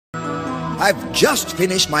I've just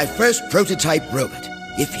finished my first prototype robot.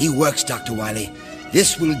 If he works, Dr. Wily,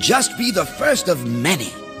 this will just be the first of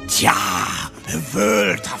many. Tja, a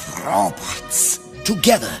world of robots.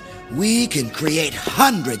 Together, we can create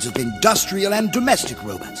hundreds of industrial and domestic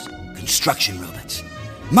robots, construction robots,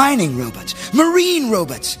 mining robots, marine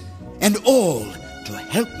robots, and all to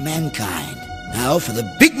help mankind. Now for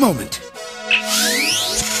the big moment.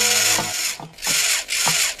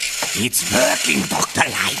 It's working, Dr.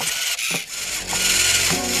 Light.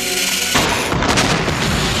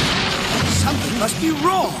 Something must be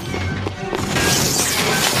wrong.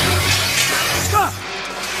 Stop!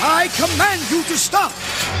 I command you to stop!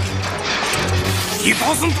 He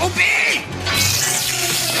doesn't obey!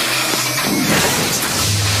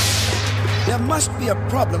 There must be a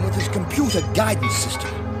problem with his computer guidance system.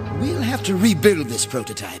 We'll have to rebuild this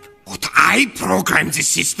prototype. But I programmed the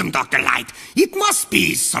system, Dr. Light. It must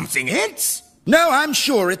be something else. No, I'm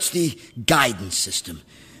sure it's the guidance system.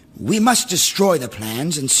 We must destroy the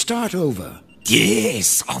plans and start over.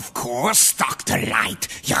 Yes, of course, Dr. Light.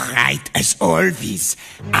 You're right, as always.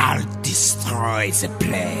 I'll destroy the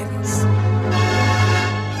plans.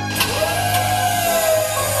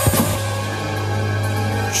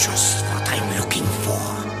 Just what I'm looking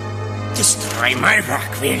for. Destroy my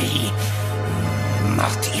work, will he?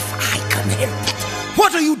 Not if I can help it.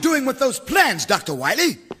 What are you doing with those plans, Dr.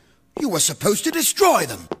 Wily? You were supposed to destroy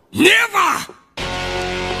them. Never!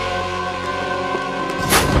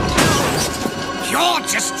 You're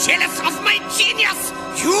just jealous of my genius.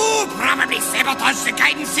 You probably sabotaged the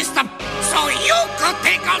guidance system, so you could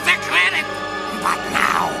take all the credit. But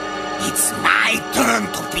now, it's my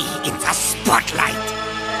turn to be in the spotlight.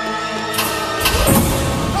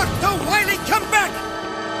 Dr. Wily, come back!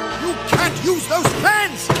 You can't use those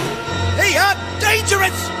plans! They are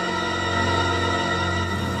dangerous!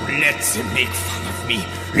 Let them make fun of me.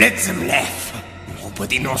 Let them laugh.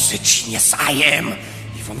 Nobody knows the genius I am.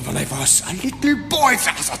 Even when I was a little boy,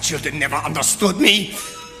 the other children never understood me.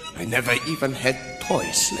 I never even had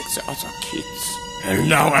toys like the other kids. And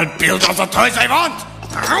now I'll build all the toys I want.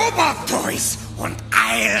 Robot toys. And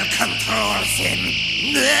I'll control them.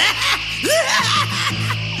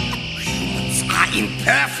 Humans are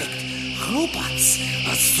imperfect. Robots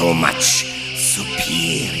are so much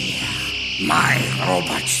superior. My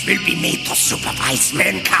robots will be made to supervise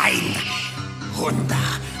mankind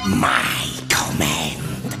under my command.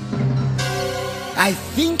 I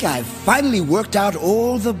think I've finally worked out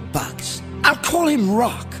all the bugs. I'll call him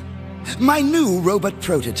Rock, my new robot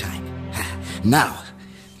prototype. Now,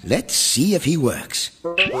 let's see if he works.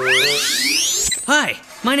 Hi,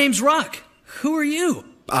 my name's Rock. Who are you?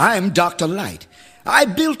 I'm Dr. Light. I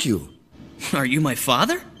built you. Are you my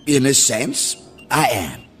father? In a sense, I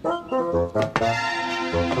am.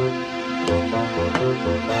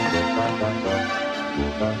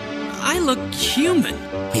 I look human.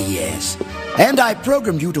 Yes, and I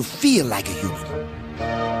programmed you to feel like a human.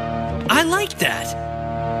 I like that.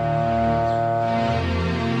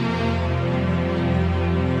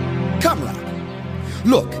 Come, Rock.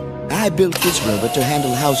 Look, I built this robot to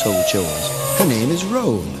handle household chores. Her name is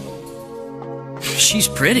Roll. She's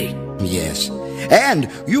pretty. Yes, and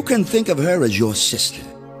you can think of her as your sister.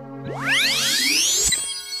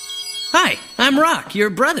 Hi, I'm Rock, your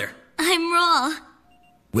brother. I'm Raw.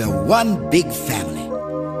 We're one big family.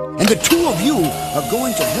 And the two of you are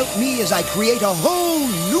going to help me as I create a whole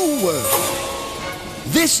new world.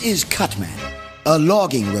 This is Cutman, a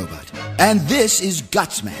logging robot. And this is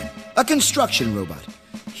Gutsman, a construction robot.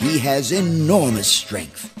 He has enormous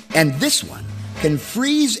strength. And this one can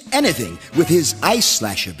freeze anything with his ice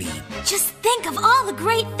slasher beam. Just think of all the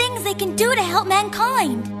great things they can do to help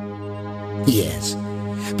mankind. Yes,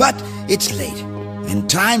 but it's late, and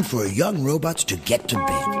time for young robots to get to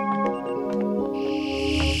bed.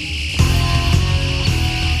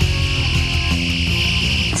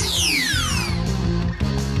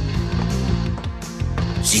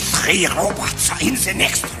 The three robots are in the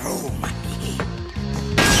next room.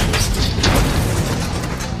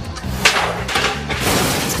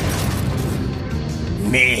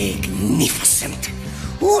 Magnificent.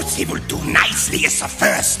 Oh, they will do nicely as the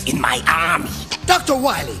first in my army. Dr.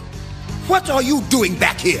 Wily, what are you doing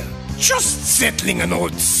back here? Just settling an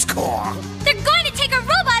old score. They're going to take our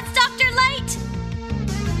robots, Dr. Light!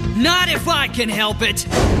 Not if I can help it.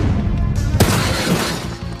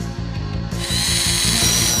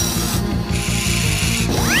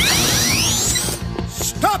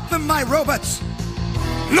 Stop them, my robots!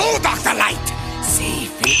 No, Dr. Light! They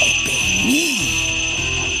will obey me.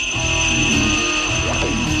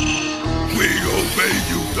 We obey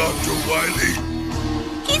you, Dr. Wily.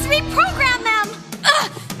 He's reprogrammed them!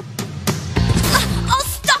 Ugh!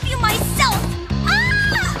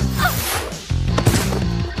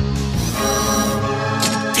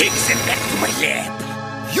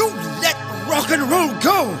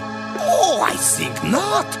 think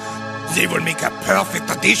not. They will make a perfect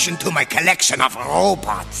addition to my collection of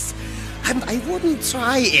robots. And I wouldn't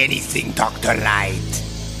try anything, Dr. Light.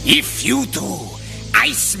 If you do,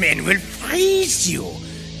 Iceman will freeze you.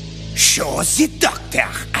 Show the doctor,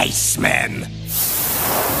 Iceman.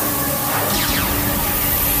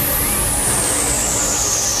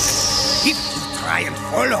 If you try and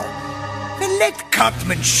follow, then let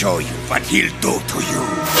Cartman show you what he'll do to you.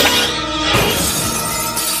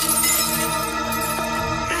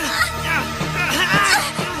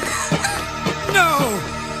 No!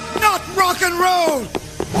 Not rock and roll!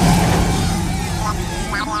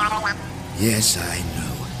 Yes, I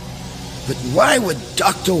know. But why would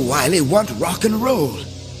Dr. Wily want rock and roll?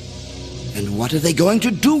 And what are they going to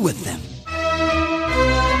do with them?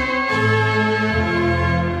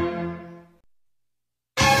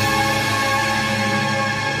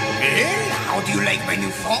 Well, how do you like my new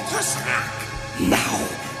fortress, Rock? Now,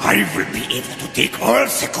 I will be able to take all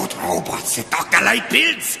the good robots that Dr. Light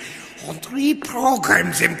builds and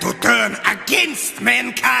reprogram them to turn against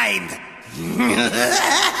mankind.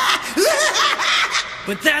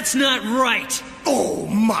 But that's not right. Oh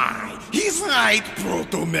my, he's right,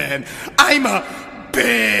 Proto Man. I'm a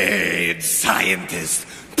bad scientist.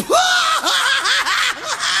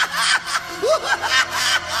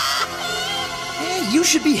 Hey, you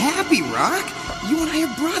should be happy, Rock. You and I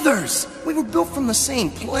are brothers. We were built from the same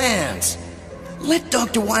plans. Let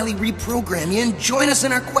Dr. Wily reprogram you and join us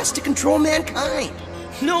in our quest to control mankind.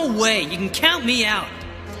 No way. You can count me out.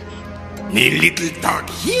 A little dog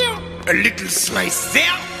here, a little slice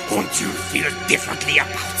there, and you'll feel differently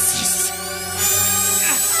about this.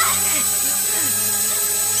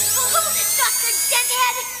 Hold it, Dr.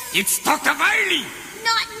 Denthead! It's Dr. Wily!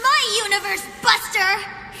 Not my universe, Buster!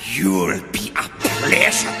 You'll be a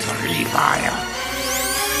pleasure to rewire.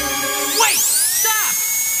 Wait! Stop!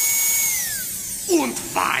 And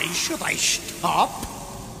why should I stop?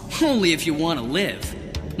 Only if you want to live.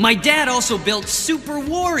 My dad also built super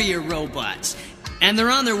warrior robots, and they're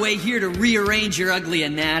on their way here to rearrange your ugly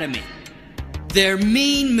anatomy. They're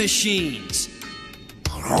mean machines.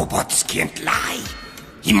 Robots can't lie.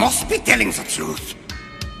 He must be telling the truth.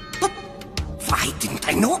 But why didn't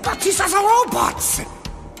I know about these other robots?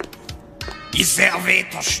 Is there a way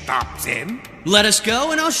to stop them? Let us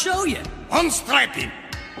go and I'll show you. Unstrap him.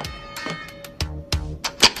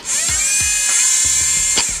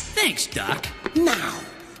 Thanks, Doc. Now,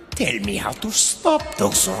 tell me how to stop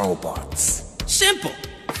those robots. Simple.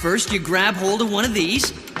 First you grab hold of one of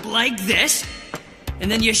these, like this,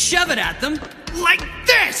 and then you shove it at them, like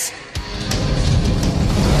this!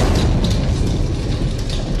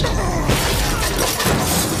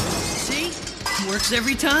 See? Works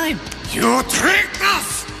every time. You tricked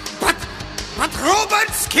us! But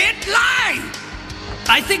robots can't lie!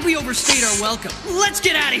 I think we overstayed our welcome. Let's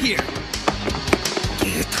get out of here!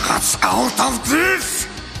 Get us out of this!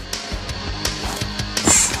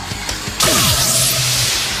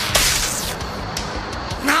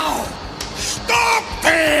 Now, stop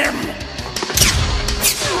them!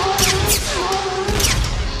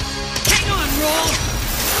 Hang on, Roll!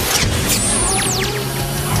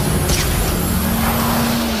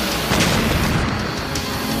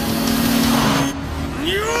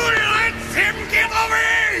 You let them get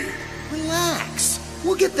away! Relax.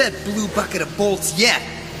 We'll get that blue bucket of bolts yet.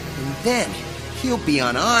 And then, he'll be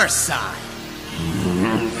on our side.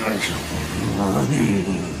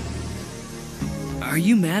 Are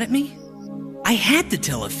you mad at me? I had to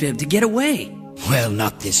tell a fib to get away. Well,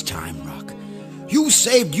 not this time, Rock. You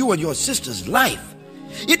saved you and your sister's life.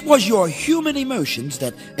 It was your human emotions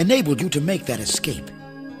that enabled you to make that escape.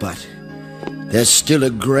 But there's still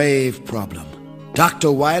a grave problem.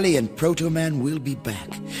 Dr. Wily and Proto Man will be back,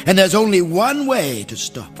 and there's only one way to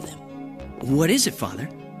stop them. What is it, Father?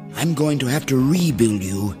 I'm going to have to rebuild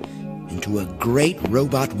you into a great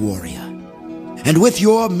robot warrior. And with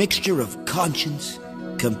your mixture of conscience,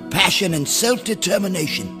 compassion, and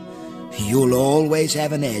self-determination, you'll always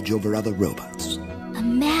have an edge over other robots.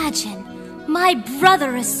 Imagine, my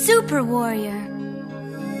brother a super warrior.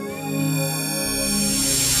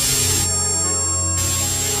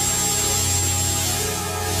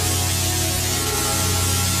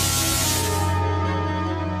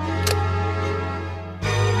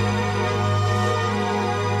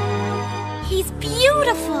 He's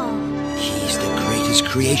beautiful. He's the greatest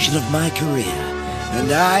creation of my career,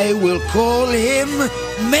 and I will call him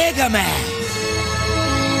Mega Man.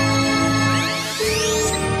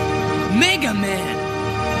 Mega Man!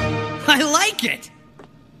 I like it!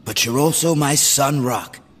 But you're also my son,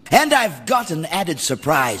 Rock, and I've got an added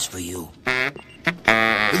surprise for you.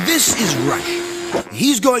 This is Rush,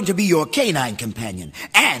 He's going to be your canine companion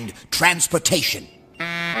and transportation.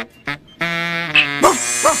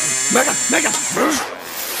 Mega!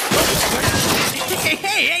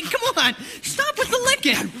 Hey, come on! Stop with the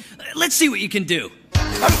licking! Let's see what you can do.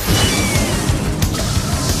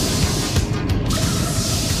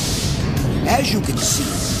 As you can see,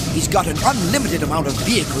 he's got an unlimited amount of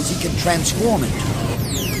vehicles he can transform into.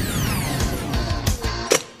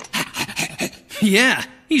 Yeah,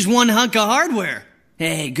 he's one hunk of hardware.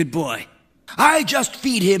 Hey, good boy. I just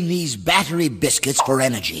feed him these battery biscuits for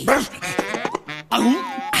energy.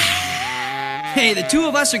 Hey, the two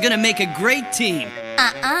of us are gonna make a great team.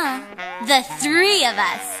 The three of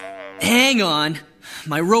us. Hang on.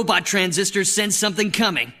 My robot transistor sensed something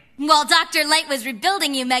coming. While Dr. Light was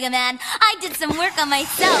rebuilding you, Mega Man, I did some work on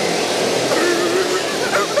myself.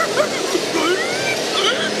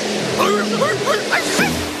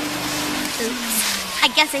 Oops. I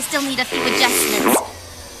guess I still need a few adjustments.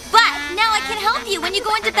 But now I can help you when you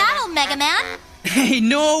go into battle, Mega Man. Hey,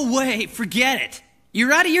 no way. Forget it.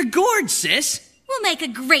 You're out of your gourd, sis. We'll make a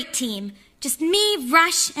great team. Just me,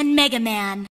 Rush, and Mega Man.